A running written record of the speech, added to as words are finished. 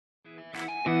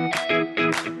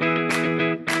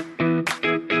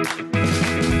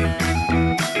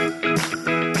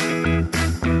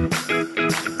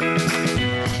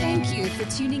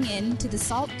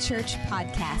Church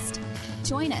podcast.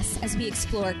 Join us as we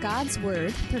explore God's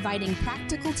Word, providing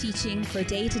practical teaching for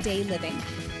day-to-day living.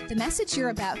 The message you're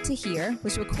about to hear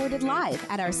was recorded live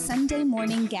at our Sunday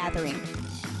morning gathering.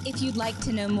 If you'd like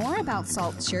to know more about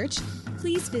Salt Church,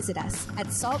 please visit us at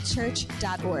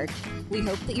saltchurch.org. We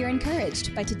hope that you're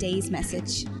encouraged by today's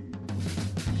message.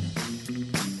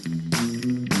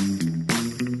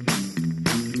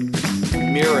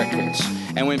 Miracles.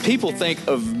 And when people think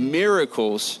of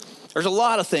miracles, there's a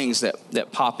lot of things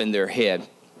that pop in their head.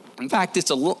 In fact, it's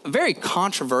a very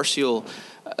controversial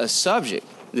subject,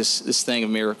 this thing of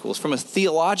miracles. From a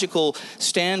theological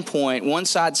standpoint, one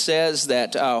side says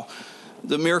that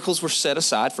the miracles were set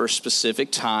aside for a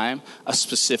specific time, a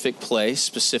specific place,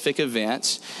 specific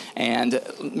events, and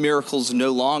miracles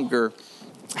no longer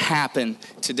happen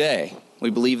today. We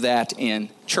believe that in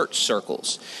church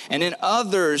circles. And then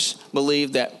others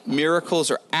believe that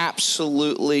miracles are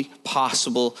absolutely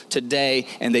possible today,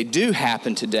 and they do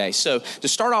happen today. So to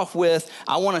start off with,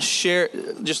 I want to share,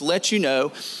 just let you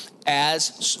know,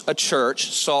 as a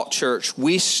church, Salt Church,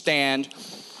 we stand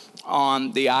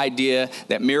on the idea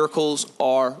that miracles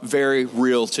are very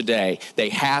real today. They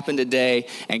happen today,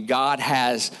 and God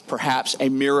has perhaps a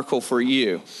miracle for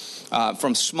you.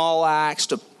 From small acts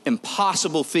to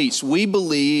impossible feats. We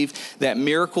believe that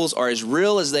miracles are as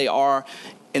real as they are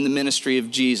in the ministry of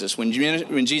Jesus. When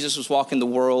Jesus was walking the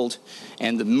world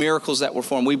and the miracles that were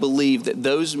formed, we believe that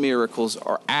those miracles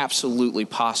are absolutely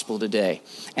possible today.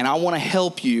 And I want to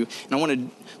help you, and I want to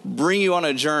bring you on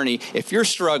a journey. If you're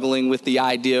struggling with the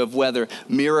idea of whether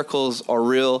miracles are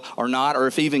real or not, or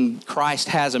if even Christ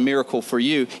has a miracle for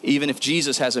you, even if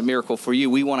Jesus has a miracle for you,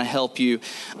 we want to help you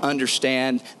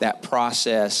understand that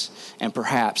process, and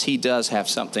perhaps he does have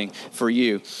something for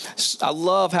you. I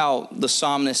love how the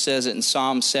psalmist says it in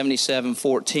Psalm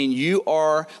 77:14. You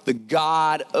are the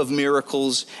God of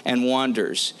miracles and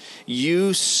wonders.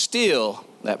 You still,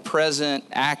 that present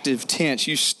active tense,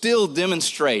 you still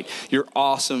demonstrate your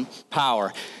awesome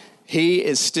power. He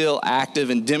is still active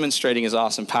and demonstrating his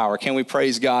awesome power. Can we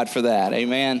praise God for that?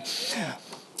 Amen.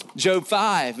 Job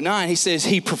 5:9, he says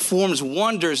he performs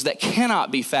wonders that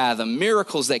cannot be fathomed,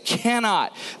 miracles that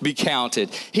cannot be counted.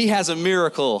 He has a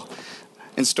miracle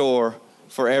in store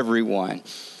for everyone.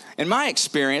 In my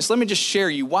experience, let me just share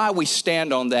you why we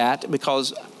stand on that,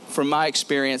 because from my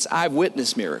experience, I've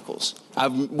witnessed miracles.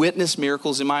 I've witnessed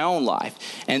miracles in my own life.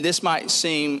 And this might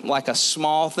seem like a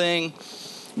small thing,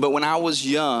 but when I was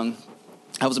young,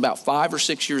 I was about 5 or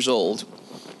 6 years old,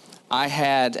 I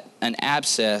had an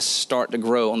abscess start to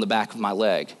grow on the back of my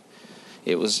leg.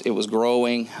 It was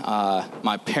growing.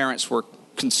 My parents were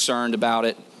concerned about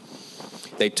it.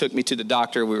 They took me to the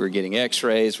doctor. We were getting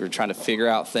x-rays. We were trying to figure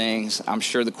out things. I'm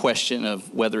sure the question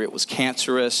of whether it was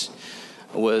cancerous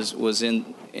was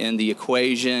in the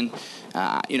equation.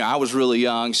 I was really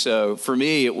young, so for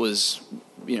me it was,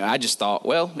 I just thought,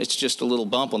 well, it's just a little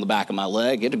bump on the back of my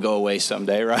leg. It'll go away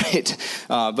someday, right?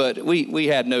 But we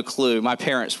had no clue. My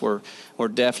parents were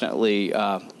definitely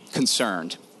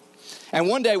concerned. And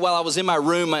one day while I was in my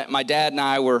room, my dad and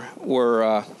I were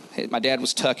my dad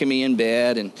was tucking me in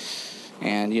bed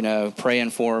and praying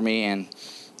for me,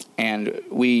 and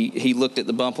he looked at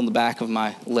the bump on the back of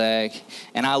my leg,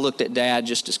 and I looked at Dad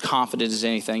just as confident as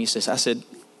anything. I said,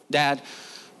 Dad,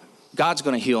 God's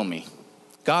going to heal me.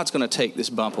 God's going to take this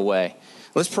bump away.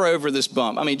 Let's pray over this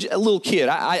bump. I mean, a little kid,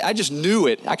 I just knew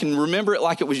it. I can remember it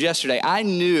like it was yesterday. I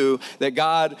knew that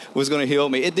God was going to heal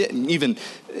me. It didn't even,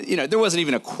 there wasn't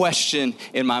even a question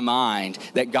in my mind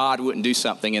that God wouldn't do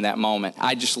something in that moment.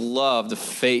 I just loved the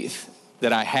faith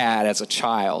that I had as a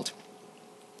child.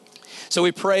 So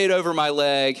we prayed over my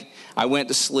leg. I went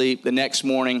to sleep. The next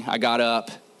morning, I got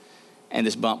up, and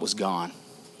this bump was gone.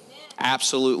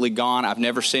 Absolutely gone. I've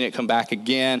never seen it come back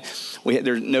again.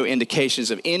 There's no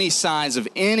indications of any signs of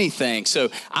anything. So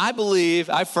I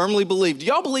firmly believe, do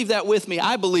y'all believe that with me?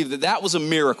 I believe that was a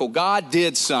miracle. God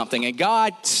did something, and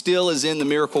God still is in the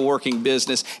miracle working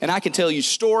business. And I can tell you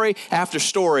story after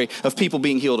story of people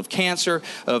being healed of cancer,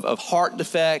 of heart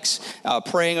defects,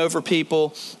 praying over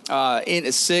people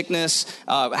in sickness,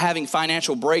 having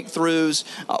financial breakthroughs,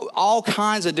 all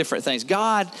kinds of different things.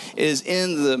 God is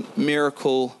in the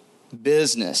miracle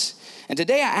business. And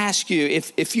today I ask you,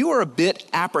 if you are a bit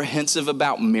apprehensive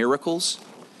about miracles,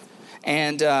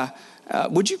 and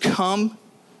would you come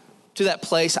to that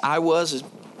place I was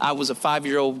a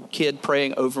 5-year-old kid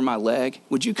praying over my leg?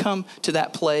 Would you come to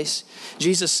that place?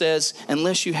 Jesus says,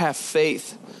 unless you have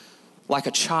faith like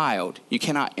a child, you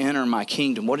cannot enter my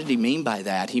kingdom. What did he mean by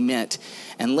that? He meant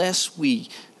unless we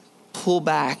pull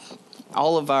back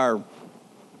all of our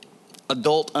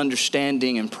adult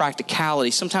understanding and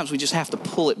practicality, sometimes we just have to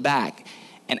pull it back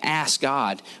and ask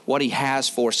God what he has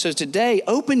for us. So today,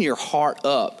 open your heart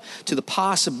up to the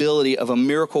possibility of a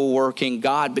miracle working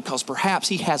God, because perhaps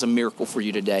he has a miracle for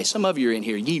you today. Some of you are in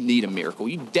here, you need a miracle.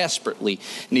 You desperately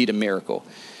need a miracle.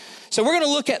 So we're going to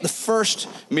look at the first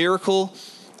miracle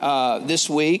this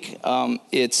week.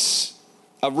 It's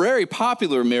a very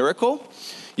popular miracle.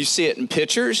 You see it in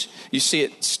pictures. You see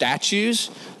it in statues.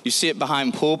 You see it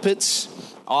behind pulpits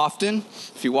often.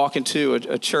 If you walk into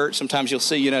a church, sometimes you'll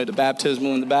see, the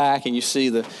baptismal in the back, and you see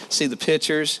the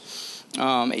pictures.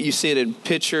 You see it in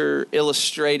picture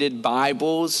illustrated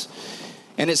Bibles.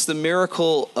 And it's the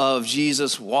miracle of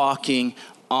Jesus walking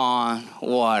on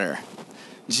water.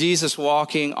 Jesus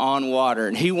walking on water.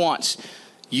 And he wants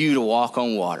you to walk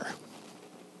on water.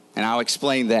 And I'll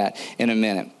explain that in a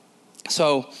minute.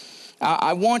 So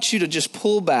I want you to just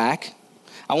pull back.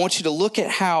 I want you to look at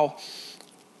how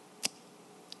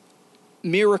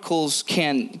miracles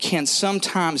can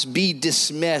sometimes be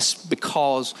dismissed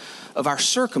because of our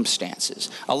circumstances.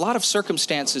 A lot of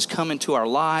circumstances come into our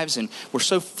lives, and we're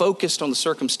so focused on the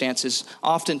circumstances,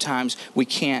 oftentimes we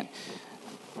can't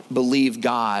believe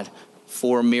God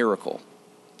for a miracle.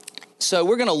 So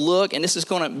we're going to look, and this is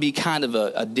going to be kind of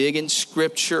a dig in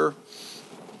Scripture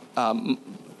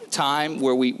time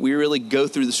where we really go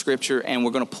through the Scripture, and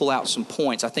we're going to pull out some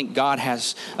points. I think God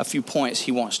has a few points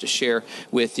he wants to share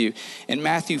with you. In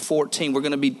Matthew 14, we're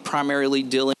going to be primarily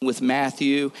dealing with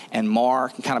Matthew and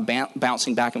Mark, and kind of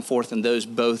bouncing back and forth in those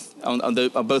both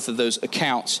of those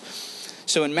accounts.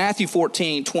 So in Matthew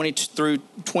 14,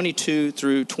 22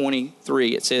 through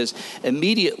 23, it says,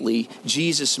 immediately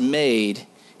Jesus made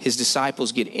his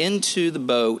disciples get into the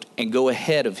boat and go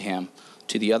ahead of him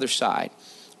to the other side,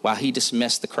 while he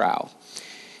dismissed the crowd.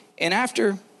 And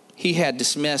after he had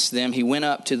dismissed them, he went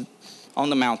up on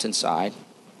the mountainside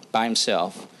by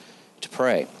himself to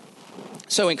pray.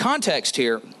 So in context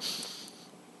here,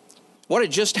 what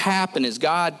had just happened is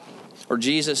God, or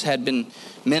Jesus, had been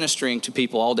ministering to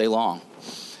people all day long.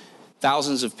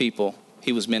 Thousands of people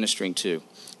he was ministering to.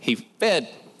 He fed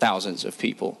thousands of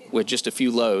people with just a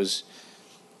few loaves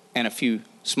and a few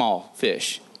small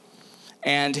fish.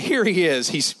 And here he is.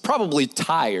 He's probably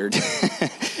tired.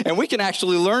 And we can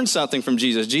actually learn something from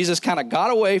Jesus. Jesus kind of got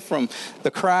away from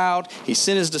the crowd. He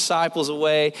sent his disciples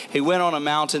away. He went on a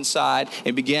mountainside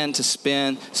and began to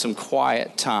spend some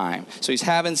quiet time. So he's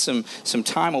having some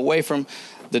time away from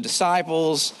the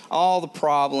disciples, all the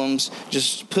problems,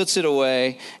 just puts it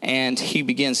away, and he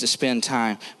begins to spend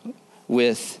time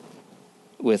with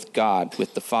God,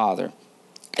 with the Father.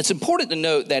 It's important to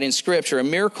note that in Scripture, a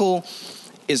miracle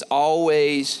is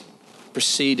always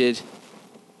preceded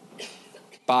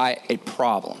by a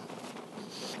problem.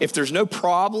 If there's no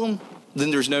problem,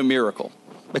 then there's no miracle.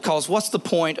 Because what's the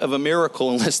point of a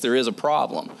miracle unless there is a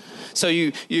problem? So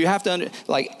you have to,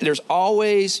 there's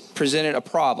always presented a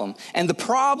problem. And the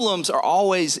problems are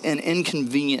always in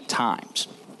inconvenient times.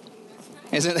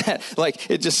 Isn't that,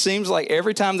 it just seems like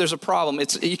every time there's a problem,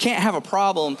 you can't have a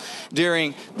problem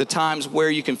during the times where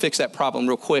you can fix that problem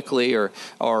real quickly or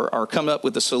come up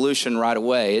with a solution right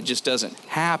away. It just doesn't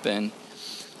happen.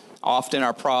 Often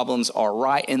our problems are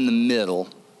right in the middle,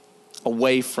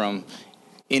 away from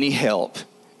any help.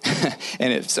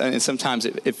 and sometimes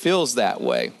it feels that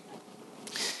way.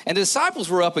 And the disciples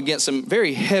were up against some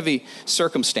very heavy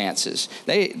circumstances.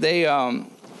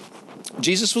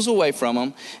 Jesus was away from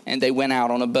them, and they went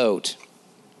out on a boat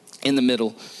in the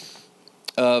middle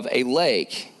of a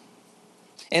lake.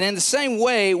 And in the same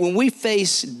way, when we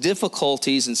face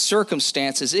difficulties and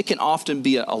circumstances, it can often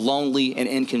be a lonely and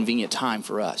inconvenient time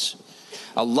for us.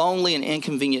 A lonely and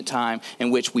inconvenient time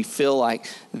in which we feel like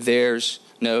there's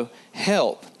no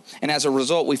help. And as a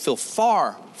result, we feel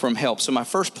far from help. So my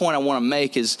first point I want to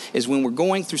make is when we're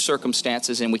going through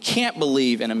circumstances and we can't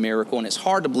believe in a miracle, and it's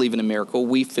hard to believe in a miracle,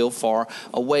 we feel far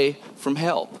away from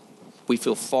help. We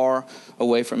feel far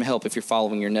away from help, if you're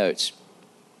following your notes.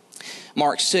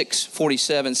 Mark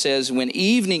 6:47 says, when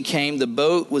evening came, the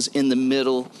boat was in the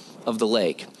middle of the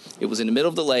lake. It was in the middle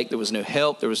of the lake. There was no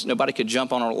help. Nobody could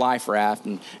jump on a life raft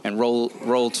and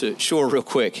roll to shore real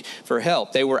quick for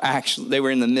help. They were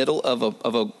in the middle of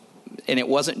a and it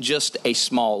wasn't just a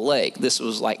small lake. This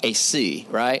was like a sea,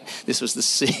 right? This was the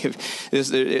sea.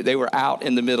 They were out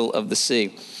in the middle of the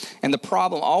sea. And the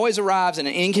problem always arrives in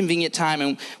an inconvenient time.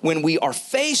 And when we are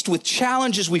faced with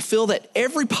challenges, we feel that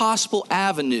every possible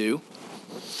avenue.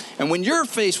 And when you're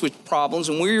faced with problems,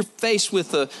 and we're faced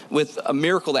with a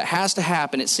miracle that has to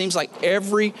happen, it seems like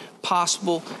every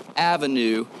possible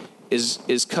avenue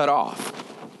is cut off.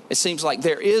 It seems like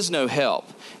there is no help.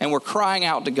 And we're crying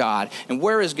out to God. And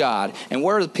where is God? And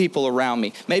where are the people around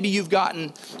me? Maybe you've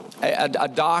gotten a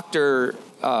doctor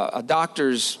a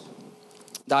doctor's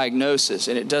diagnosis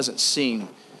and it doesn't seem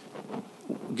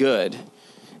good.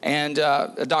 And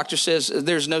a doctor says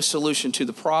there's no solution to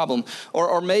the problem.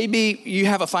 Or maybe you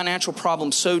have a financial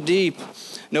problem so deep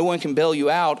no one can bail you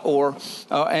out, or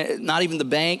not even the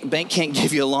bank. Bank can't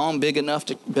give you a loan big enough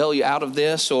to bail you out of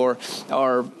this, or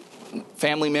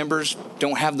family members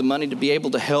don't have the money to be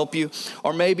able to help you.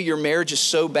 Or maybe your marriage is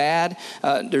so bad,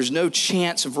 there's no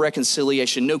chance of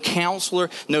reconciliation. No counselor,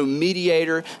 no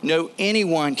mediator, no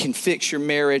anyone can fix your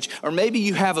marriage. Or maybe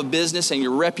you have a business and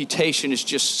your reputation is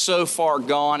just so far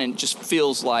gone and it just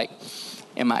feels like,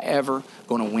 am I ever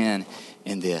going to win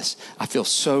in this? I feel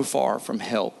so far from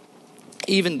help.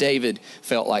 Even David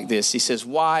felt like this. He says,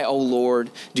 why, O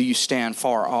Lord, do you stand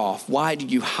far off? Why do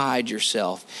you hide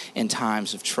yourself in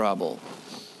times of trouble?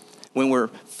 When we're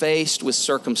faced with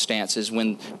circumstances,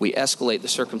 when we escalate the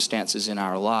circumstances in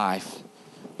our life,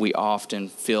 we often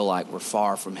feel like we're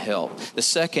far from help. The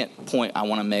second point I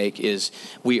want to make is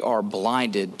we are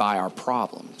blinded by our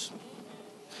problems.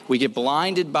 We get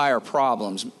blinded by our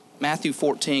problems. Matthew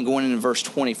 14, going into verse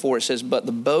 24, it says, but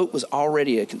the boat was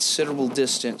already a considerable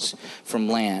distance from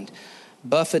land,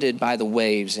 buffeted by the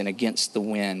waves and against the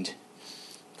wind,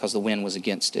 because the wind was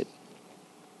against it.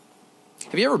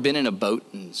 Have you ever been in a boat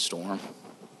in a storm?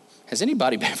 Has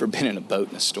anybody ever been in a boat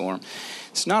in a storm?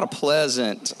 It's not a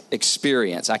pleasant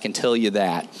experience, I can tell you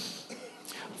that.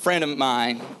 A friend of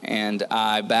mine and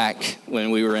I, back when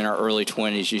we were in our early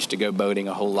 20s, used to go boating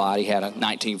a whole lot. He had a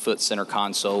 19-foot center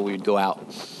console. We'd go out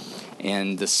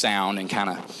in the Sound and kind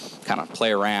of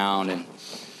play around and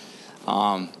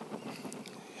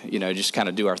just kind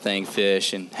of do our thing,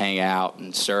 fish and hang out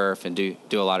and surf and do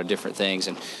a lot of different things.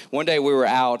 And one day we were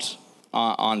out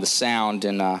on the Sound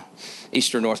in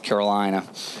eastern North Carolina.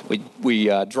 We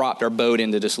dropped our boat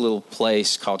into this little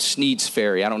place called Sneed's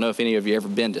Ferry. I don't know if any of you ever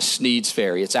been to Sneed's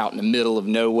Ferry. It's out in the middle of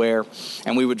nowhere.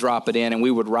 And we would drop it in and we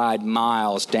would ride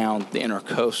miles down the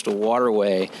intercoastal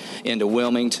waterway into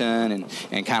Wilmington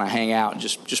and kind of hang out and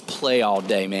just play all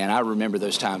day, man. I remember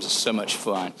those times. It's so much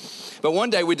fun. But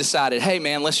one day we decided, hey,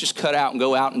 man, let's just cut out and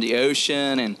go out in the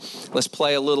ocean and let's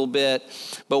play a little bit.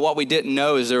 But what we didn't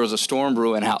know is there was a storm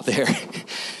brewing out there.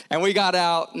 And we got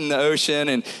out in the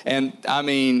ocean and I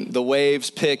mean, the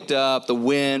waves picked up, the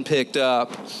wind picked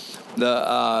up,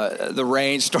 the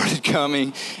rain started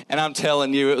coming. And I'm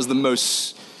telling you, it was the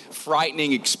most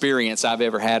frightening experience I've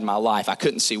ever had in my life. I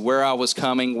couldn't see where I was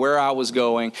coming, where I was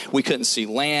going. We couldn't see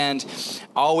land.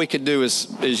 All we could do is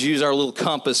use our little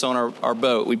compass on our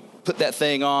boat. We put that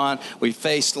thing on, we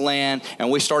faced land, and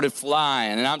we started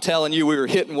flying. And I'm telling you, we were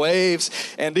hitting waves,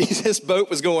 and this boat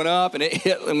was going up, and it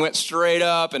hit and went straight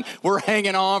up, and we're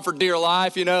hanging on for dear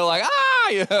life, and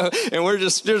we're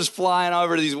just flying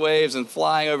over these waves and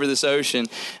flying over this ocean,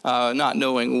 not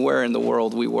knowing where in the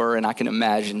world we were. And I can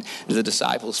imagine the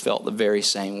disciples felt the very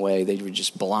same way. They were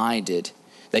just blinded.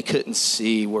 They couldn't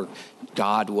see where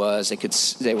God was.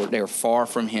 They were far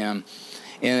from Him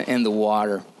in the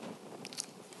water.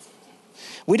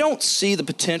 We don't see the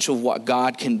potential of what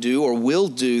God can do or will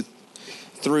do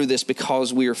through this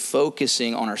because we are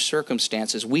focusing on our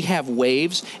circumstances. We have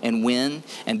waves and wind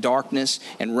and darkness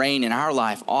and rain in our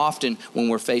life often when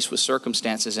we're faced with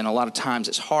circumstances, and a lot of times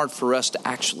it's hard for us to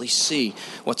actually see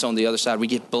what's on the other side. We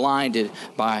get blinded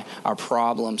by our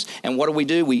problems. And what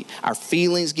do? Our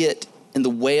feelings get in the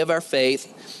way of our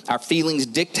faith. Our feelings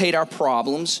dictate our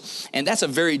problems, and that's a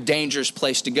very dangerous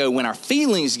place to go. When our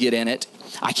feelings get in it,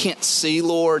 I can't see,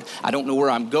 Lord. I don't know where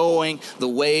I'm going. The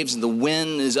waves and the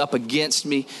wind is up against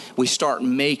me. We start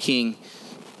making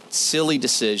silly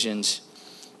decisions.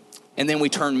 And then we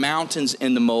turn mountains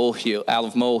into out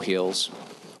of molehills.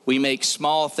 We make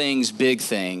small things big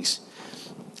things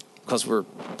because we're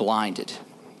blinded.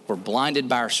 We're blinded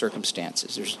by our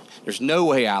circumstances. There's no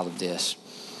way out of this.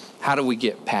 How do we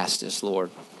get past this,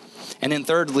 Lord? And then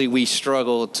thirdly, we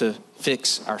struggle to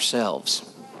fix ourselves.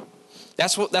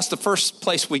 That's the first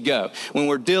place we go. When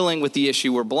we're dealing with the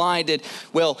issue, we're blinded.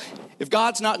 Well, if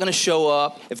God's not going to show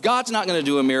up, if God's not going to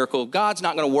do a miracle, if God's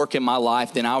not going to work in my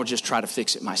life, then I'll just try to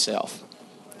fix it myself.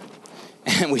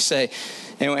 And we say,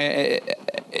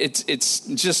 it's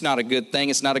just not a good thing.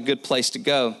 It's not a good place to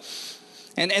go.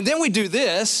 And then we do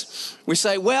this. We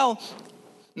say, well,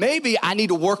 maybe I need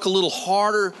to work a little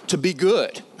harder to be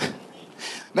good.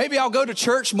 Maybe I'll go to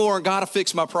church more and God will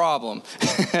fix my problem,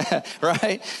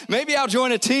 right? Maybe I'll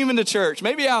join a team in the church.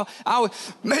 Maybe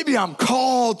I'm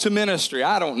called to ministry.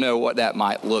 I don't know what that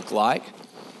might look like.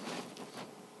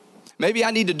 Maybe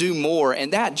I need to do more,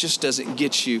 and that just doesn't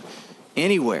get you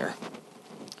anywhere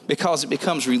because it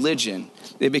becomes religion.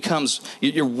 It becomes,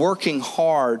 you're working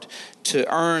hard to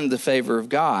earn the favor of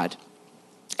God.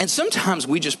 And sometimes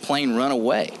we just plain run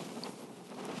away.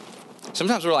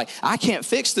 Sometimes we're like, I can't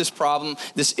fix this problem,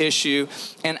 this issue,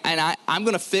 and I'm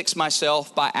going to fix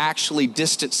myself by actually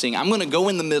distancing. I'm going to go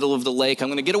in the middle of the lake. I'm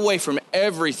going to get away from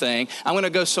everything. I'm going to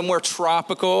go somewhere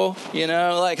tropical,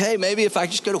 like, hey, maybe if I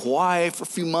just go to Hawaii for a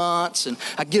few months and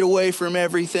I get away from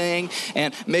everything,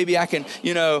 and maybe I can,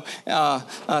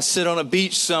 sit on a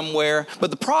beach somewhere.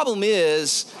 But the problem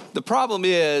is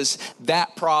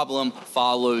that problem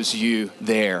follows you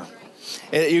there.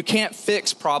 You can't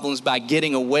fix problems by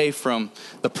getting away from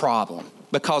the problem,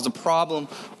 because the problem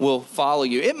will follow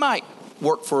you. It might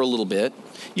work for a little bit.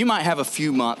 You might have a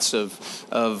few months of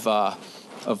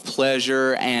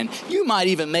pleasure, and you might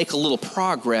even make a little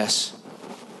progress.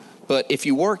 But if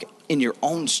you work in your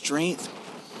own strength,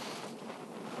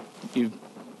 you're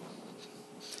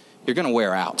going to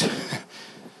wear out.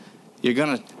 You're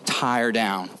going to tire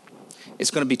down.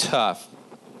 It's going to be tough.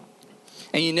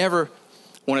 And you never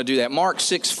want to do that. Mark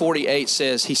 6:48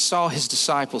 says he saw his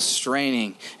disciples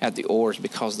straining at the oars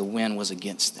because the wind was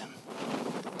against them.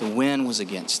 The wind was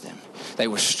against them. They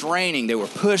were straining. They were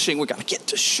pushing. We got to get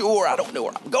to shore. I don't know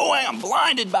where I'm going. I'm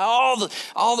blinded by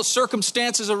all the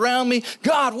circumstances around me.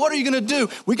 God, what are you going to do?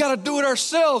 We got to do it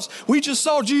ourselves. We just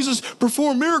saw Jesus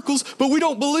perform miracles, but we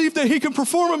don't believe that he can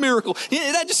perform a miracle.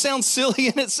 That just sounds silly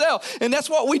in itself. And that's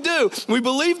what we do. We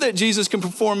believe that Jesus can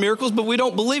perform miracles, but we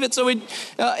don't believe it. So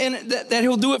that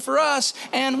he'll do it for us.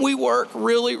 And we work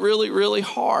really, really, really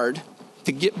hard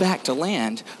to get back to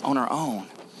land on our own.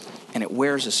 And it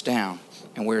wears us down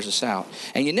and wears us out.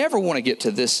 And you never want to get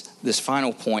to this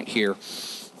final point here.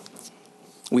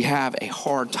 We have a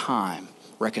hard time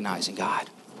recognizing God.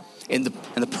 In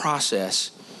the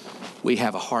process, we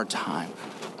have a hard time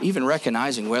even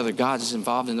recognizing whether God is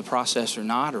involved in the process or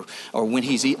not, or when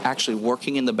he's actually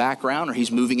working in the background, or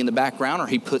he's moving in the background, or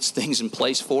he puts things in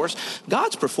place for us.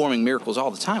 God's performing miracles all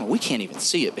the time. We can't even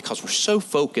see it because we're so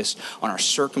focused on our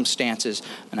circumstances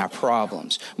and our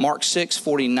problems. Mark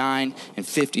 6:49 and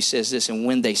 50 says this, and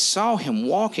when they saw him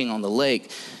walking on the lake,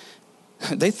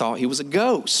 they thought he was a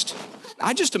ghost.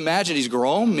 I just imagine these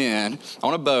grown men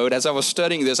on a boat. As I was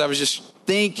studying this, I was just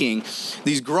thinking,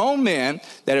 these grown men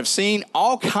that have seen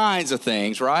all kinds of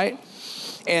things, right?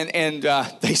 And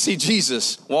they see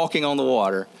Jesus walking on the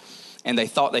water, and they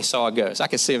thought they saw a ghost. I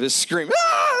could see them just screaming, what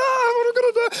are we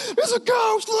going to do? It's a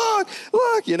ghost,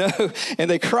 look, And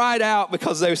they cried out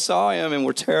because they saw him and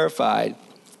were terrified.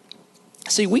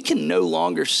 See, we can no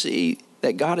longer see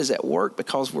that God is at work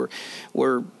because we're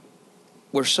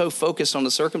so focused on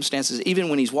the circumstances. Even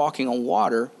when he's walking on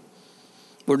water,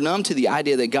 we're numb to the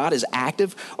idea that God is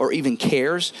active or even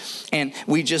cares, and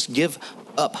we just give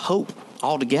up hope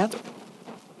altogether.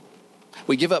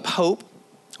 We give up hope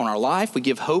on our life. We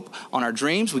give hope on our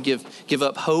dreams. We give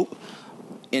up hope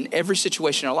in every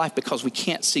situation in our life because we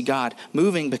can't see God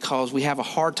moving, because we have a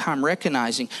hard time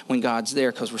recognizing when God's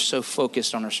there because we're so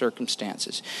focused on our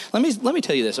circumstances. Let me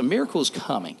tell you this: a miracle is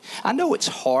coming. I know it's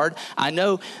hard. I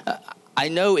know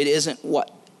it isn't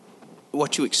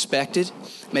what you expected,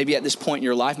 maybe at this point in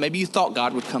your life. Maybe you thought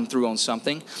God would come through on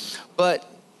something. But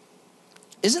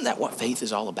isn't that what faith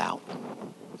is all about?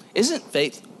 Isn't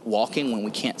faith walking when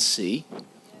we can't see?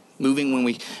 Moving when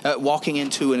we, walking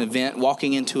into an event,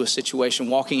 walking into a situation,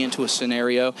 walking into a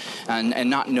scenario, and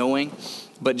not knowing,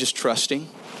 but just trusting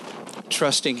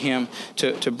him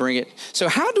to bring it. So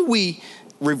how do we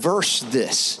reverse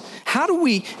this? How do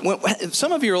we,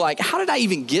 some of you are like, how did I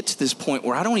even get to this point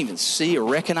where I don't even see or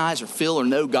recognize or feel or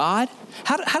know God?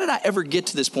 How did I ever get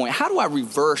to this point? How do I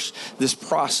reverse this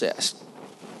process?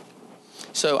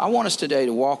 So I want us today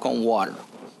to walk on water.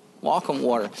 Walk on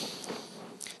water.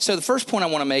 So the first point I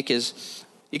want to make is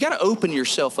you got to open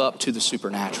yourself up to the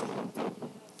supernatural.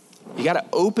 You got to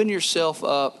open yourself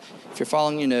up, if you're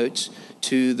following your notes,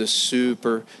 to the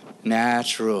supernatural,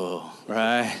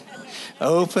 right?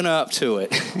 Open up to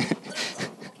it.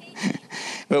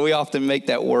 But we often make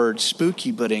that word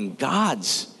spooky, but in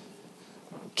God's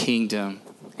kingdom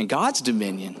and God's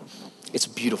dominion, it's a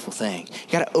beautiful thing.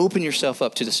 You got to open yourself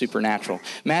up to the supernatural.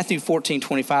 Matthew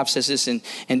 14:25 says this,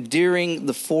 and during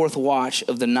the fourth watch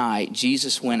of the night,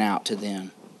 Jesus went out to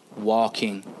them,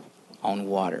 walking on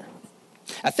water.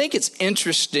 I think it's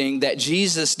interesting that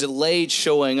Jesus delayed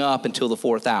showing up until the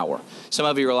fourth hour. Some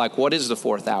of you are like, what is the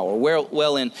fourth hour?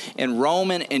 Well, in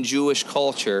Roman and Jewish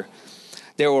culture,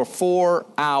 there were 4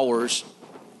 hours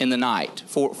in the night,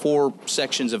 four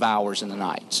sections of hours in the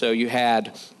night. So you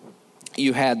had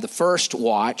the first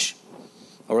watch,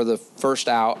 or the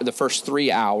first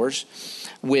 3 hours,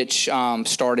 which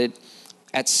started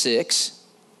at 6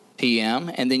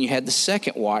 p.m., and then you had the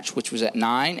second watch, which was at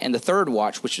 9, and the third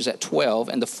watch, which was at 12,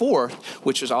 and the fourth,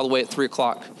 which was all the way at 3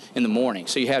 o'clock in the morning.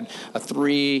 So you had a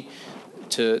 3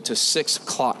 to 6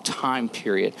 o'clock time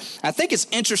period. I think it's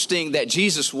interesting that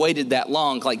Jesus waited that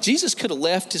long. Like, Jesus could have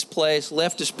left his place,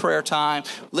 left his prayer time,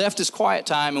 left his quiet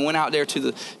time, and went out there to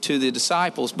the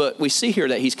disciples. But we see here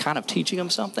that he's kind of teaching them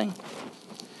something.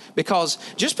 Because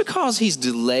just because he's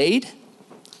delayed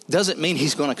doesn't mean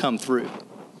he's going to come through.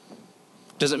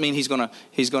 Doesn't mean he's going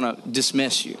to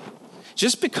dismiss you.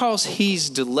 Just because he's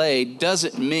delayed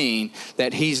doesn't mean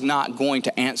that he's not going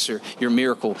to answer your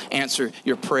miracle, answer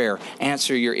your prayer,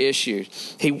 answer your issue.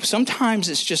 Sometimes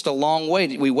it's just a long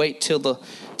wait. We wait till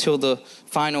the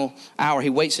final hour. He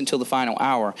waits until the final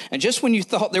hour. And just when you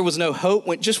thought there was no hope,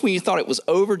 just when you thought it was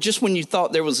over, just when you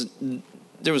thought there was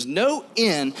no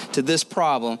end to this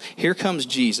problem, here comes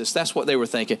Jesus. That's what they were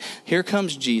thinking. Here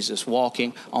comes Jesus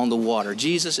walking on the water.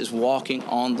 Jesus is walking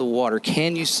on the water.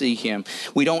 Can you see him?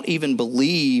 We don't even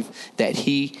believe that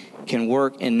he can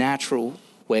work in natural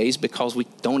ways because we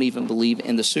don't even believe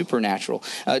in the supernatural.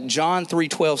 John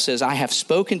 3:12 says, I have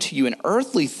spoken to you in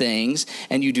earthly things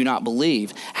and you do not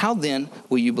believe. How then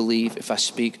will you believe if I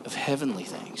speak of heavenly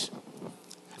things?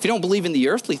 If you don't believe in the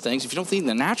earthly things, if you don't believe in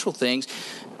the natural things,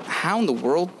 how in the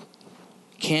world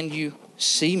can you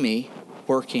see me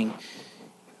working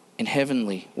in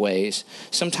heavenly ways?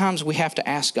 Sometimes we have to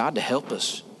ask God to help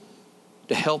us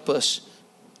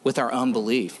with our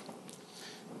unbelief.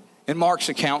 In Mark's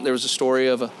account, there was a story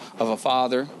of a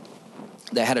father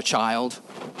that had a child.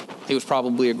 He was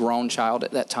probably a grown child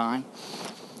at that time,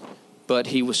 but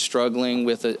he was struggling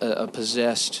with a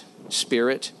possessed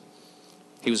spirit.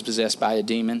 He was possessed by a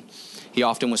demon. He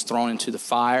often was thrown into the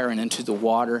fire and into the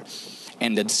water.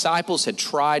 And the disciples had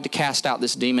tried to cast out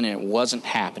this demon and it wasn't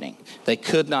happening. They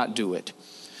could not do it.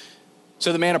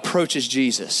 So the man approaches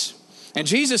Jesus. And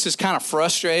Jesus is kind of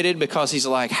frustrated because he's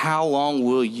like, how long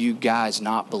will you guys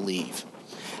not believe?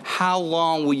 How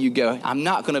long will you go? I'm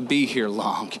not going to be here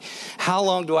long. How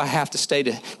long do I have to stay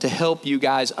to help you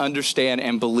guys understand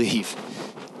and believe?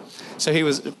 So he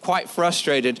was quite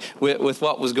frustrated with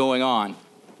what was going on.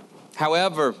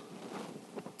 However,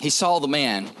 he saw the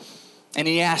man and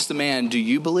he asked the man, do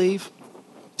you believe?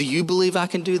 Do you believe I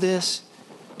can do this?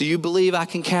 Do you believe I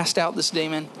can cast out this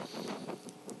demon?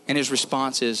 And his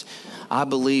response is, I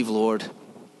believe, Lord,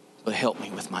 but help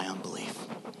me with my unbelief.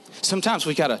 Sometimes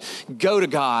we got to go to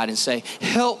God and say,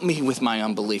 help me with my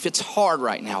unbelief. It's hard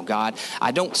right now, God.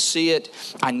 I don't see it.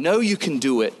 I know you can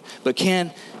do it, but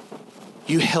can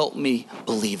you help me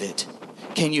believe it?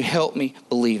 Can you help me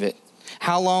believe it?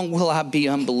 How long will I be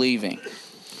unbelieving?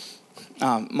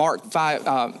 Mark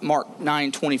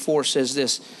 9:24 says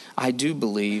this, I do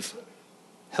believe,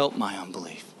 help my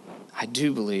unbelief. I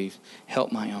do believe,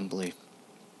 help my unbelief.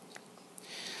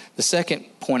 The second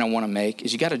point I want to make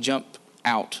is you got to jump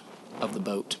out of the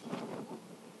boat.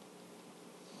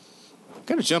 You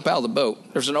got to jump out of the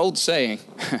boat. There's an old saying,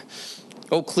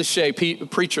 old cliche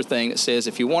preacher thing that says,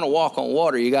 if you want to walk on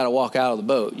water, you got to walk out of the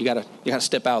boat. You got to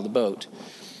step out of the boat.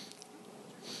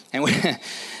 And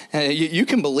you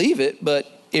can believe it,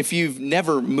 but if you've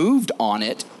never moved on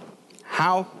it,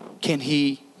 how can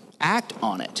he act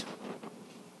on it?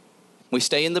 We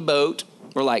stay in the boat.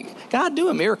 We're like, God, do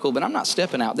a miracle, but I'm not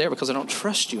stepping out there because I don't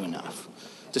trust you enough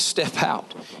to step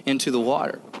out into the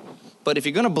water. But if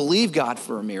you're going to believe God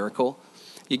for a miracle,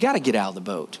 you got to get out of the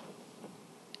boat.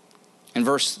 In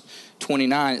verse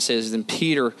 29, it says, then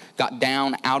Peter got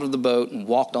down out of the boat and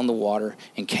walked on the water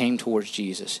and came towards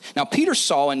Jesus. Now, Peter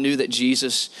saw and knew that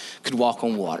Jesus could walk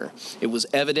on water. It was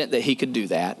evident that he could do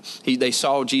that. They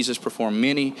saw Jesus perform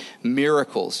many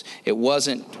miracles. It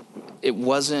wasn't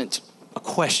a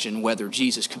question whether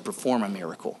Jesus could perform a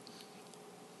miracle,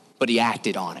 but he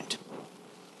acted on it.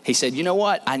 He said, you know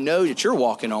what? I know that you're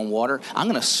walking on water. I'm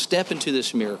going to step into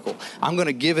this miracle. I'm going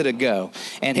to give it a go.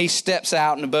 And he steps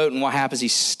out in the boat, and what happens? He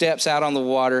steps out on the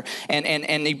water.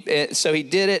 So he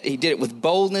did it. He did it with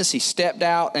boldness. He stepped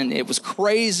out, and it was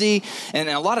crazy. And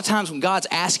a lot of times when God's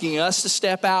asking us to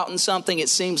step out in something, it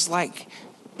seems like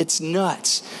it's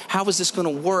nuts. How is this going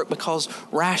to work? Because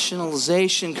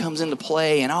rationalization comes into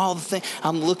play and all the things.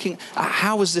 I'm looking,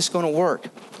 how is this going to work?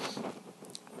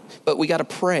 But we got to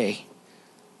pray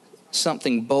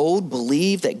something bold,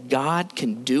 believe that God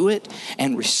can do it,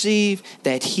 and receive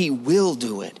that he will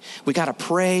do it. We got to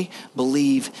pray,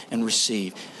 believe, and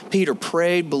receive. Peter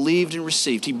prayed, believed, and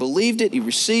received. He believed it. He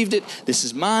received it. This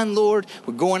is mine, Lord.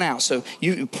 We're going out. So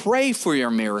you pray for your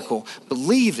miracle,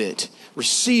 believe it,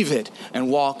 receive it, and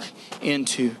walk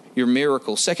into your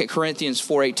miracle. 2 Corinthians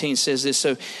 4:18 says this,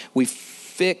 so we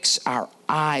fix our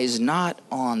eyes not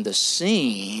on the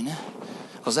seen,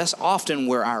 Because that's often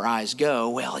where our eyes go.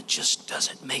 Well, it just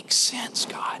doesn't make sense,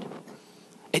 God.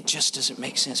 It just doesn't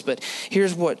make sense. But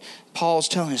here's what Paul's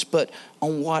telling us. But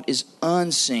on what is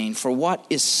unseen, for what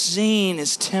is seen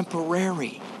is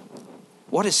temporary.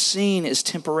 What is seen is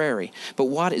temporary. But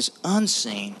what is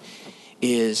unseen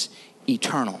is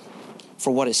eternal.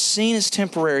 For what is seen is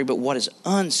temporary, but what is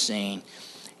unseen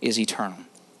is eternal.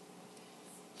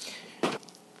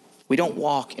 We don't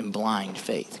walk in blind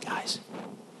faith, guys.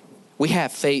 We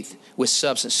have faith with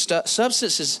substance.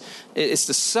 Substance it's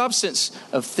the substance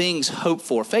of things hoped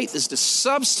for. Faith is the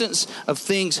substance of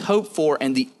things hoped for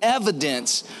and the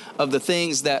evidence of the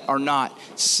things that are not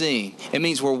seen. It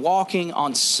means we're walking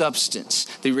on substance,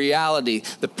 the reality,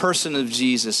 the person of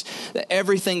Jesus,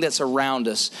 everything that's around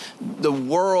us. The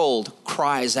world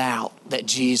cries out that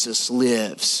Jesus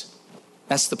lives.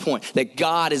 That's the point, that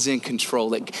God is in control,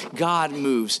 that God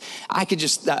moves.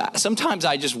 Sometimes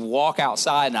I just walk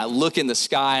outside and I look in the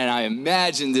sky and I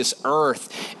imagine this earth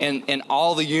and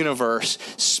all the universe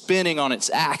spinning on its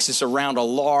axis around a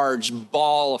large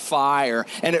ball of fire.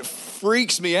 And it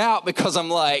freaks me out because I'm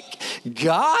like,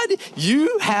 God,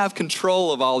 you have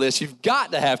control of all this. You've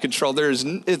got to have control.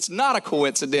 It's not a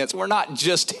coincidence. We're not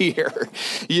just here,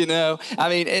 you know. I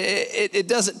mean, it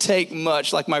doesn't take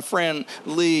much. Like my friend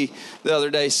Lee the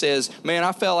other day says, man,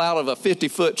 I fell out of a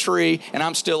 50-foot tree and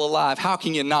I'm still alive. How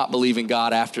can you not believe in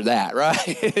God after that,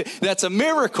 right? That's a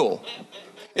miracle.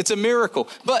 It's a miracle.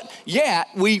 But yet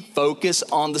we focus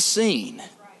on the seen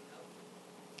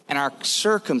and our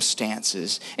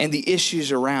circumstances and the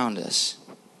issues around us.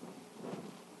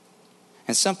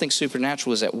 And something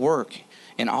supernatural is at work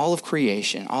in all of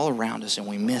creation, all around us, and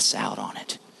we miss out on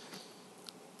it.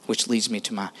 Which leads me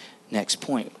to my next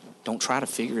point. Don't try to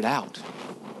figure it out.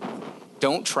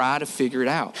 Don't try to figure it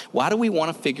out. Why do we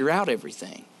want to figure out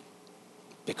everything?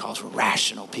 Because we're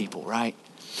rational people, right?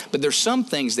 But there's some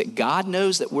things that God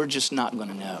knows that we're just not going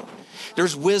to know.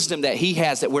 There's wisdom that He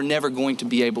has that we're never going to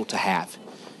be able to have.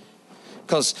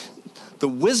 Because the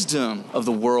wisdom of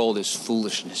the world is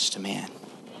foolishness to man.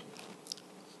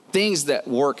 Things that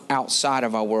work outside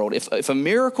of our world. If a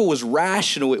miracle was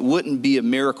rational, it wouldn't be a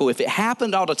miracle. If it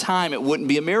happened all the time, it wouldn't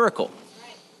be a miracle.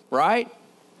 Right?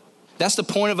 That's the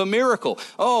point of a miracle.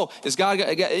 Oh, is God,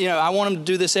 I want Him to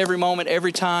do this every moment,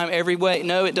 every time, every way.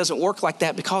 No, it doesn't work like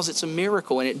that because it's a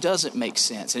miracle and it doesn't make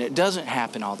sense and it doesn't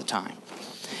happen all the time.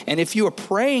 And if you are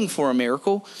praying for a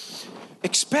miracle,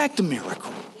 expect a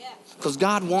miracle. Because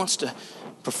God wants to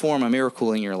perform a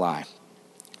miracle in your life.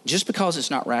 Just because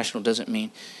it's not rational doesn't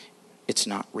mean it's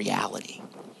not reality.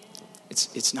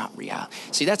 It's not reality.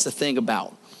 See, that's the thing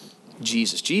about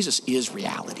Jesus. Jesus is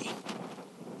reality.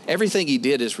 Everything He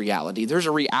did is reality. There's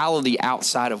a reality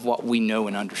outside of what we know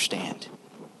and understand.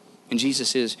 And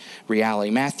Jesus is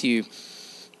reality. Matthew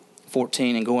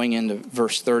 14 and going into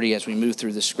verse 30 as we move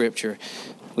through the scripture,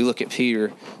 we look at Peter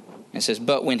and it says,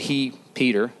 but when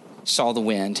Peter, saw the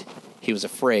wind, he was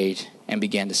afraid and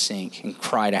began to sink and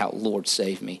cried out, Lord,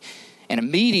 save me. And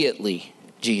immediately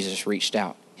Jesus reached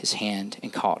out His hand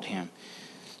and caught him.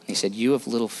 He said, you have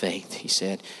little faith. He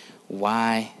said,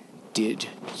 why did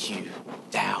you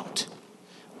doubt?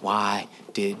 Why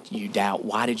did you doubt?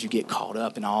 Why did you get caught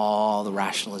up in all the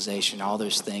rationalization, all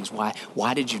those things?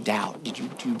 Why did you doubt? Do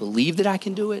you believe that I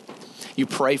can do it? You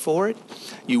pray for it.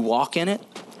 You walk in it.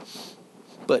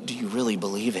 But do you really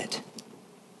believe it?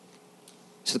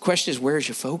 So the question is, where's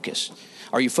your focus?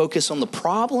 Are you focused on the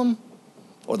problem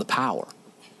or the power?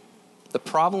 The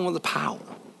problem or the power?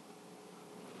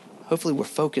 Hopefully we're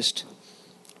focused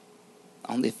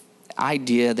on the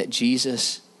idea that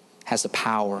Jesus has the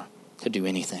power to do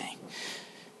anything.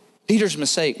 Peter's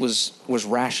mistake was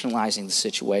rationalizing the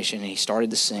situation, and he started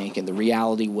to sink, and the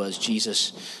reality was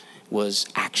Jesus was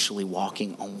actually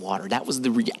walking on water. That was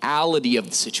the reality of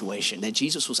the situation, that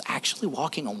Jesus was actually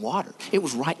walking on water. It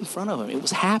was right in front of him. It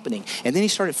was happening. And then he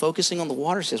started focusing on the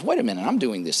water. He says, wait a minute, I'm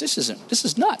doing this. This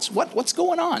is nuts. What's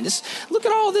going on? Look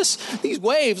at all this, these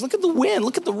waves. Look at the wind.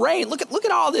 Look at the rain. Look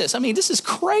at all this. I mean, this is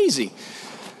crazy.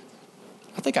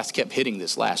 I think I kept hitting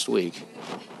this last week.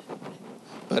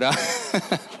 But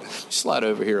slide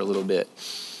over here a little bit.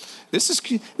 This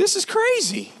is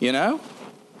crazy, you know?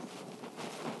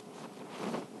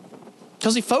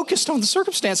 Because he focused on the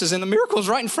circumstances and the miracle is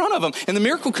right in front of him. And the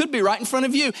miracle could be right in front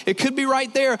of you. It could be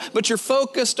right there. But you're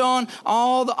focused on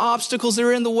all the obstacles that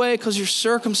are in the way because your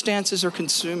circumstances are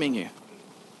consuming you.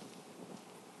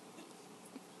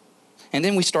 And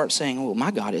then we start saying, oh,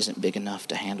 my God isn't big enough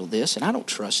to handle this, and I don't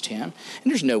trust Him,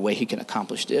 and there's no way He can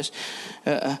accomplish this.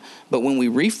 But when we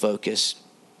refocus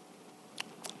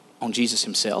on Jesus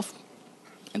Himself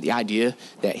and the idea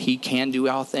that He can do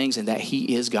all things and that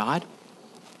He is God,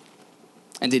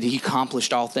 And that he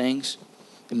accomplished all things?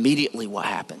 Immediately what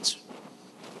happens?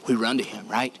 We run to him,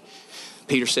 right?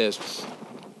 Peter says,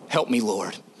 help me,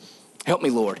 Lord. Help me,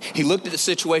 Lord. He looked at the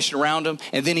situation around him,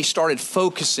 and then he started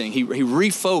focusing. He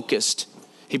refocused.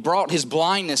 He brought his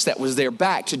blindness that was there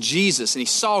back to Jesus, and he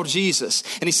saw Jesus.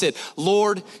 And he said,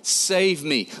 Lord, save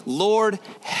me. Lord,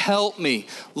 help me.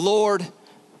 Lord,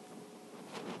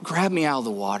 grab me out of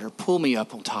the water. Pull me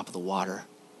up on top of the water,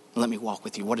 and let me walk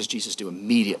with you. What does Jesus do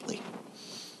immediately?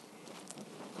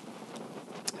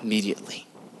 Immediately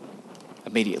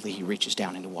he reaches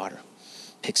down into water,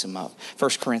 picks him up.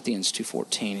 1 Corinthians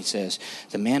 2:14, he says,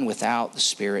 the man without the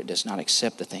Spirit does not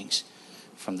accept the things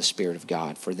from the Spirit of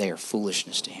God, for they are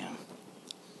foolishness to him.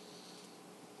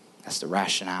 That's the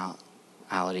rationality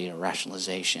or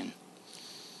rationalization.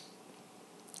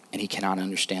 And he cannot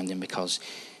understand them because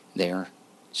they are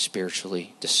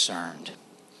spiritually discerned.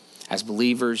 As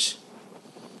believers,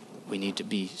 we need to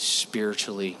be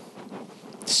spiritually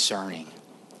discerning.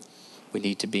 We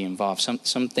need to be involved.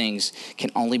 Some things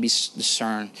can only be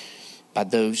discerned by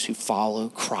those who follow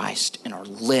Christ and are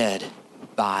led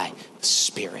by the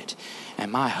Spirit.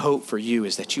 And my hope for you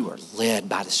is that you are led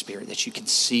by the Spirit, that you can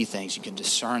see things, you can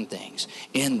discern things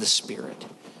in the Spirit.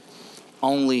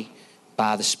 Only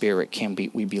by the Spirit can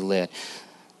we be led.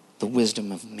 The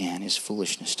wisdom of man is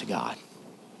foolishness to God.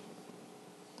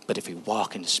 But if we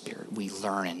walk in the Spirit, we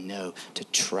learn and know to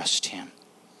trust him.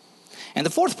 And the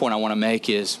fourth point I want to make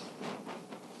is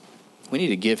we need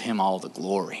to give him all the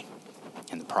glory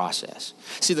in the process.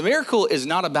 See, the miracle is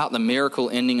not about the miracle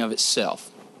ending of itself.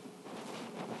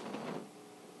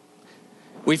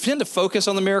 We tend to focus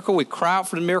on the miracle. We cry out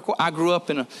for the miracle. I grew up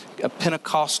in a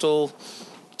Pentecostal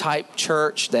type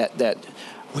church that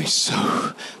we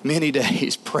so many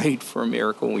days prayed for a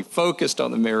miracle, and we focused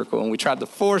on the miracle, and we tried to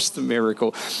force the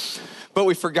miracle. But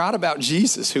we forgot about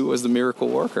Jesus, who was the miracle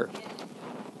worker.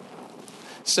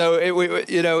 So,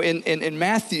 in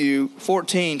Matthew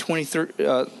 14, 23,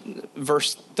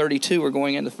 verse 32, we're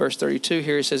going into verse 32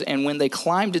 here. It says, and when they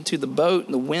climbed into the boat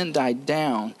and the wind died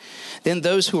down, then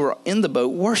those who were in the boat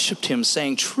worshiped him,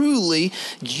 saying, truly,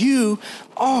 you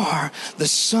are the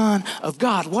Son of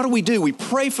God. What do? We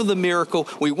pray for the miracle.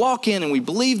 We walk in and we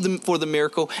believe for the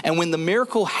miracle. And when the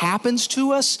miracle happens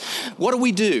to us, what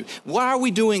do? Why are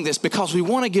we doing this? Because we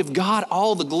want to give God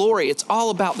all the glory. It's all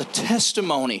about the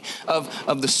testimony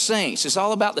of the saints. It's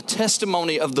all about the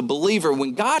testimony of the believer.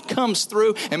 When God comes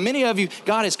through, and many of you,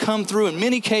 God has come through in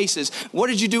many cases, what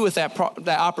did you do with that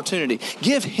opportunity?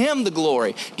 Give him the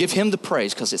glory. Give him the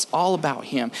praise, because it's all about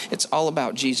him. It's all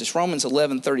about Jesus. Romans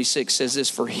 11:36 says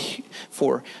this,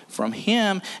 for from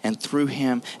him and through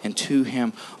him and to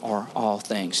him are all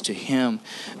things. To him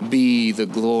be the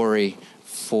glory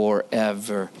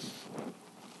forever.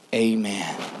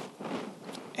 Amen.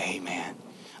 Amen.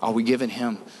 Are we giving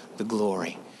him the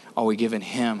glory? Are we giving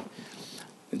him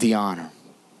the honor?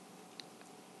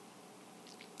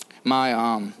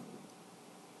 My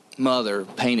mother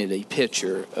painted a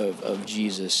picture of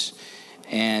Jesus,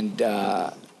 and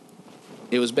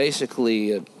it was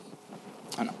basically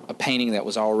a painting that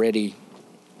was already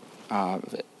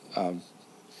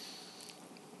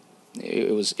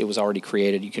it was already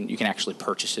created. You can actually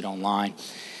purchase it online.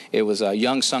 It was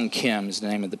Young Sung Kim is the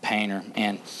name of the painter,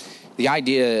 and the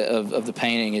idea of the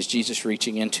painting is Jesus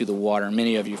reaching into the water.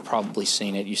 Many of you have probably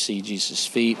seen it. You see Jesus'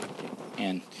 feet,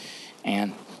 and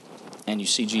you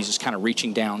see Jesus kind of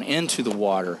reaching down into the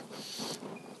water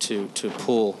to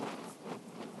pull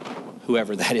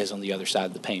whoever that is on the other side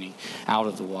of the painting out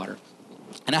of the water.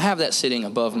 And I have that sitting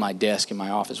above my desk in my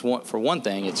office. For one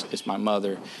thing, it's my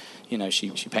mother. You know, she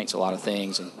paints a lot of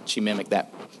things, and she mimicked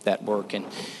that work, and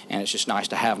it's just nice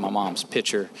to have my mom's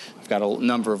picture. I've got a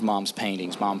number of mom's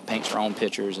paintings. Mom paints her own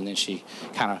pictures, and then she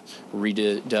kind of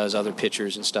redoes other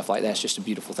pictures and stuff like that. It's just a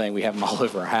beautiful thing. We have them all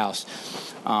over our house.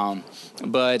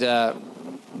 But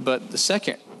the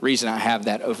second reason I have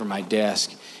that over my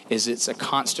desk is it's a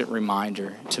constant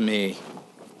reminder to me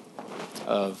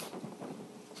of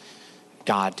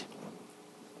God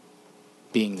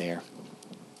being there.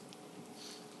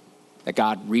 That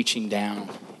God reaching down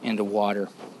into water.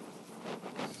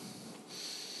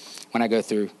 When I go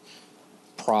through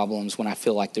problems, when I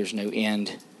feel like there's no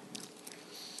end,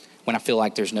 when I feel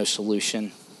like there's no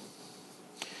solution,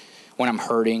 when I'm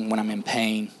hurting, when I'm in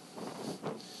pain,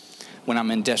 when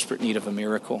I'm in desperate need of a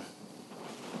miracle,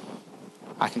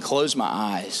 I can close my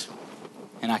eyes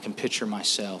and I can picture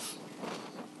myself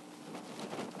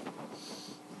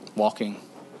walking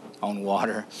on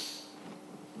water,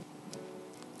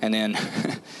 and then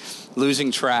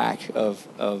losing track of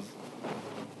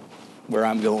where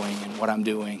I'm going and what I'm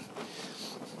doing.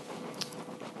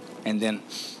 And then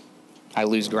I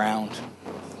lose ground,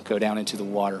 go down into the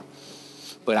water.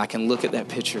 But I can look at that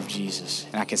picture of Jesus,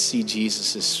 and I can see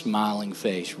Jesus' smiling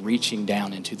face reaching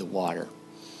down into the water.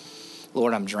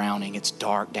 Lord, I'm drowning. It's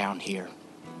dark down here.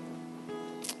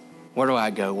 Where do I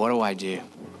go? What do I do?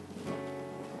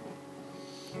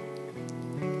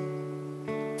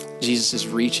 Jesus is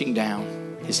reaching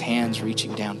down, his hands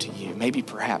reaching down to you. Maybe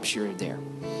perhaps you're there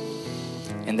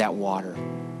in that water,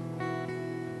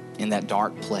 in that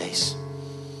dark place,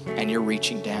 and you're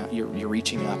reaching down, you're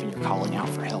reaching up and you're calling out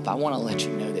for help. I want to let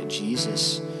you know that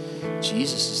Jesus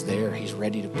is there. He's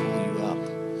ready to pull you up.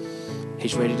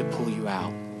 He's ready to pull you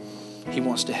out. He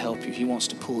wants to help you. He wants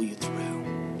to pull you through.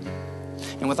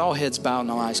 And with all heads bowed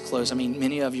and all eyes closed, I mean,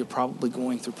 many of you are probably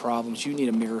going through problems. You need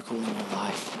a miracle in your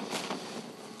life.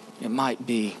 It might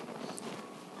be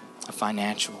a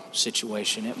financial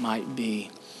situation. It might be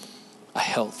a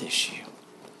health issue.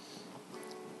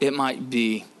 It might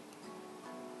be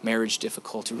marriage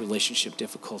difficulty, relationship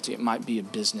difficulty. It might be a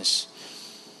business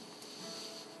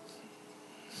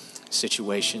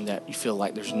situation that you feel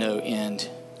like there's no end.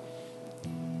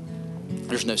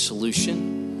 There's no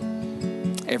solution.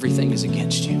 Everything is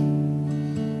against you.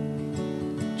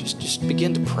 Just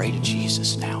begin to pray to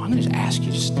Jesus now. I'm going to ask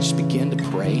you, just begin to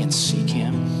pray and seek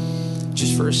him.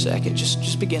 Just for a second,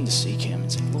 just begin to seek him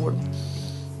and say, Lord,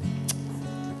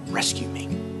 rescue me.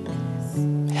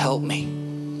 Help me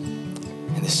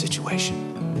in this situation.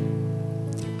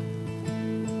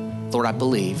 Lord, I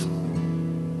believe,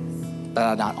 but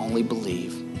I not only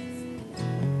believe,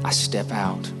 I step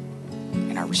out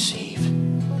and I receive.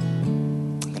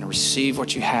 I'm going to receive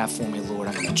what you have for me, Lord.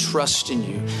 I'm going to trust in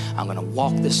you. I'm going to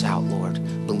walk this out, Lord,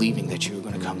 believing that you are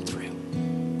going to come through.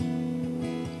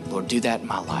 Lord, do that in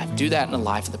my life. Do that in the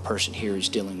life of the person here who's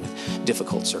dealing with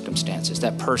difficult circumstances.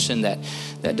 That person that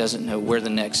doesn't know where the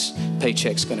next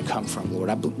paycheck's going to come from, Lord.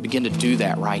 I begin to do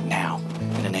that right now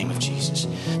in the name of Jesus.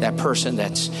 That person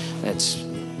that's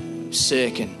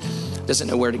sick and doesn't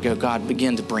know where to go, God,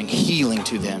 begin to bring healing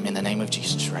to them in the name of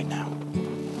Jesus right now.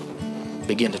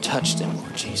 Begin to touch them,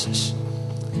 Lord Jesus.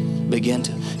 Begin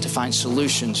to find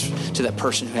solutions to that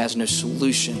person who has no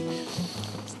solution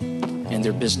in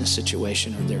their business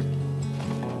situation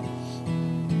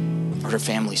or their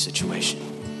family situation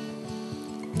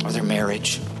or their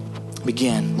marriage.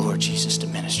 Begin, Lord Jesus, to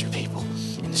minister people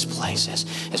in this place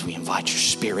as we invite your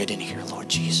spirit in here, Lord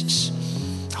Jesus.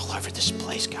 All over this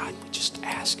place, God, we just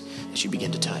ask that you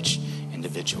begin to touch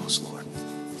individuals, Lord.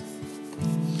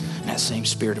 In that same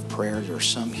spirit of prayer, there are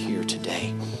some here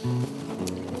today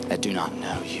that do not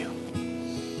know you.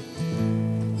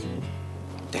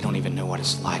 They don't even know what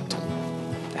it's like to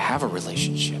have a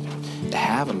relationship, to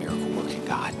have a miracle-working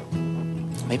God.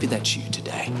 Maybe that's you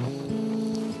today.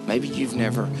 Maybe you've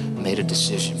never made a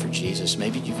decision for Jesus.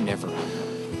 Maybe you've never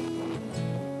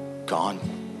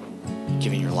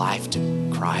given your life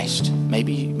to Christ.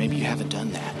 Maybe you haven't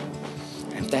done that.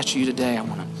 And if that's you today, I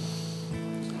want the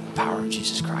power of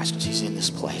Jesus Christ, because he's in this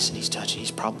place and he's touching.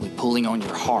 He's probably pulling on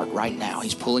your heart right now.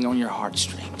 He's pulling on your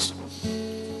heartstrings.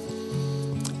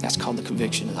 That's called the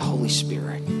conviction of the Holy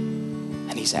Spirit.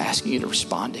 And he's asking you to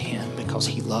respond to him because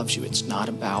he loves you. It's not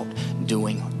about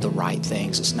doing the right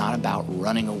things. It's not about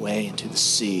running away into the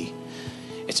sea.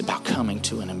 It's about coming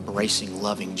to an embracing,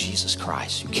 loving Jesus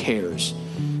Christ who cares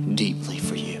deeply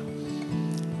for you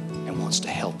and wants to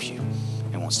help you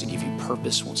and wants to give you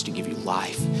purpose, wants to give you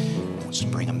life, wants to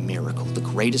bring a miracle. The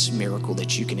greatest miracle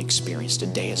that you can experience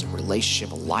today is a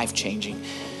relationship, a life-changing,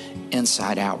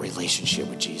 inside-out relationship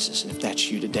with Jesus. And if that's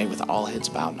you today with all heads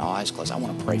bowed and all eyes closed, I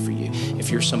want to pray for you. If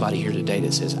you're somebody here today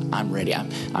that says, I'm ready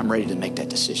to make that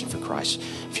decision for Christ,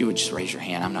 if you would just raise your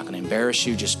hand. I'm not going to embarrass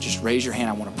you. Just raise your hand.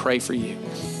 I want to pray for you.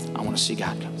 I want to see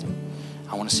God come through.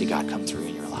 I want to see God come through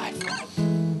in your life. Come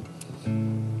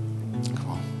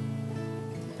on.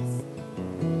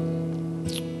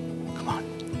 Come on.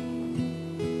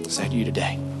 Is that you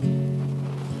today?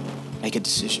 Make a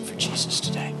decision for Jesus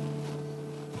today.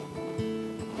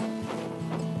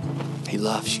 He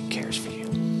loves you, cares for you.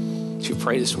 So you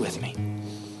pray this with me.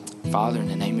 Father, in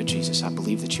the name of Jesus, I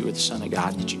believe that you are the Son of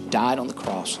God, that you died on the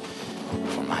cross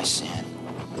for my sin.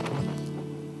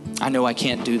 I know I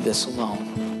can't do this alone.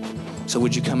 So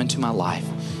would you come into my life,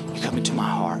 you come into my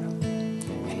heart,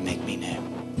 and make me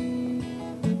new.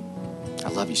 I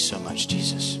love you so much,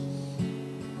 Jesus,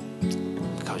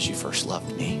 because you first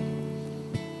loved me.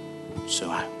 So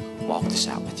I walk this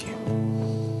out with you.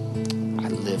 I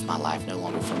live my life no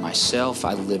longer for myself.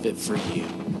 I live it for you.